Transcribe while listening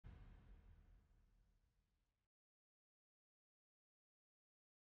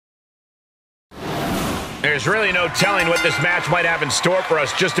There's really no telling what this match might have in store for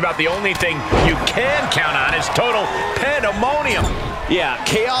us. Just about the only thing you can count on is total pandemonium. Yeah,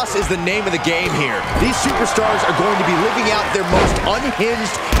 chaos is the name of the game here. These superstars are going to be living out their most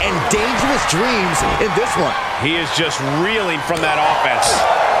unhinged and dangerous dreams in this one. He is just reeling from that offense.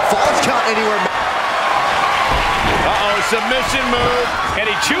 Falls count anywhere. Uh-oh, submission move, and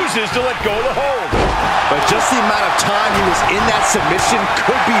he chooses to let go of the hold. But just the amount of time he was in that submission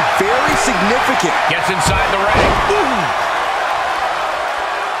could be very significant. Gets inside the ring. Ooh.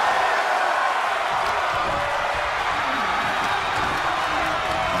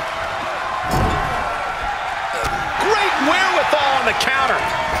 Great wherewithal on the counter.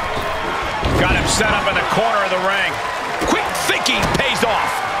 Got him set up in the corner of the ring. Quick thinking pays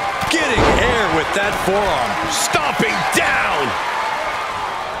off. Getting air with that forearm. Stomping down.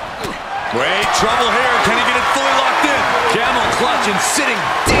 Great trouble here. Can he get it fully locked in? Camel clutch and sitting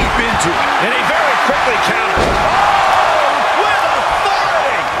deep into it. And he very quickly counters. Oh, with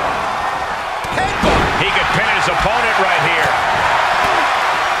authority. Headbutt. He could pin his opponent right here.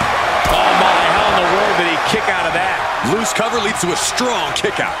 Oh my, how in the world did he kick out of that? Loose cover leads to a strong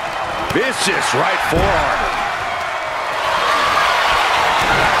kick out. Vicious right forearm.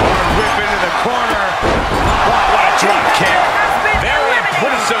 Hard whip into the corner. Wow, what a drop kick. Very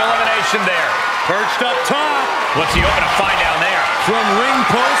impressive elimination there. Perched up top. What's he hoping to find down there? From ring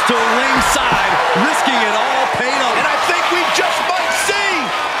post to ring side, risking it all paid off. And I think we just might see.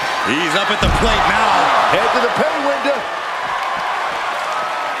 He's up at the plate now. Head to the pay window.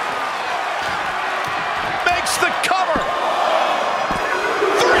 Makes the cover.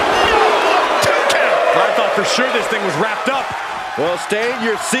 3, no, 2 count. I thought for sure this thing was wrapped up. Well, stay in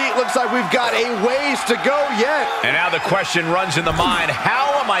your seat. Looks like we've got a ways to go yet. And now the question runs in the mind,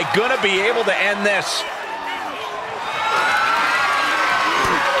 how am I going to be able to end this?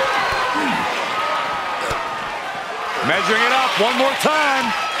 Measuring it up one more time.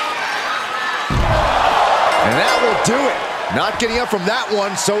 And that will do it. Not getting up from that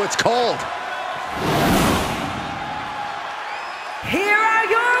one, so it's called. Here are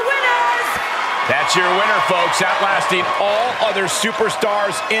your winners. That's your winner, folks, outlasting all other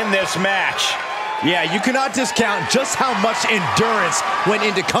superstars in this match. Yeah, you cannot discount just how much endurance went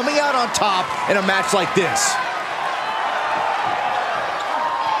into coming out on top in a match like this.